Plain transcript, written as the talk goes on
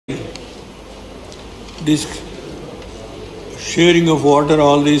this sharing of water,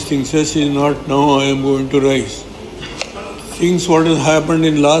 all these things, yes, is not now I am going to rise. Things what has happened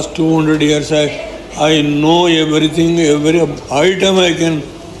in last 200 years, I know everything, every item I can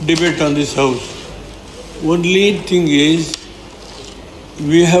debate on this house. Only thing is,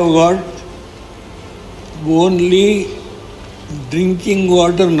 we have got only drinking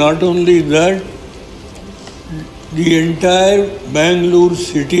water, not only that, the entire Bangalore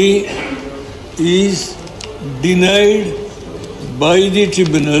city is denied by the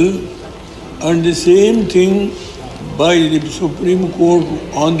tribunal, and the same thing by the Supreme Court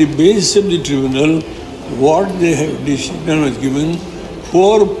on the basis of the tribunal, what they have decision was given,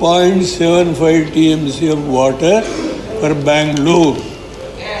 4.75 TMC of water for Bangalore.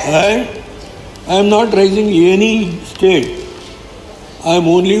 And I am not raising any state. I am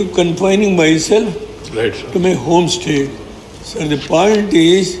only confining myself to my home state. So the point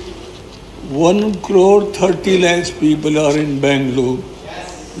is, 1,30 lakhs people are in Bangalore.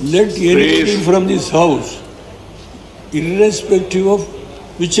 Let anybody from this house, irrespective of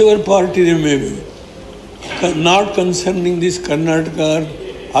whichever party they may be, not concerning this Karnataka or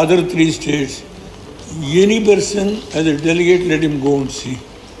other 3 states, any person as a delegate, let him go and see.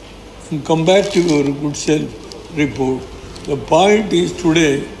 And come back to your good self report. The point is,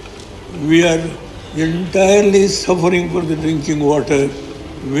 today we are entirely suffering for the drinking water,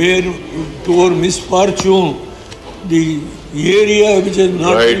 where to our misfortune, the area which has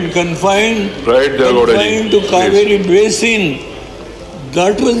not been confined to Kaveri Basin,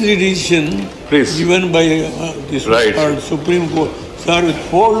 that was the decision given by this Supreme Court. Sir, with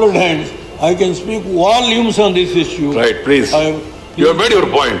folded hands, I can speak volumes on this issue. You have made your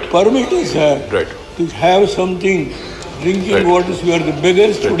point. Permit us, sir, to have something. Drinking water, we are the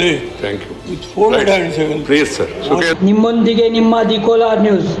beggars today. Thank you. With folded hands, Please, sir. ನಿಮ್ಮೊಂದಿಗೆ ನಿಮ್ಮ the Kolar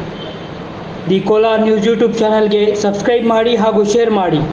news YouTube ಚಾನೆಲ್ಗೆ subscribe ಮಾಡಿ ಹಾಗೂ share ಮಾಡಿ.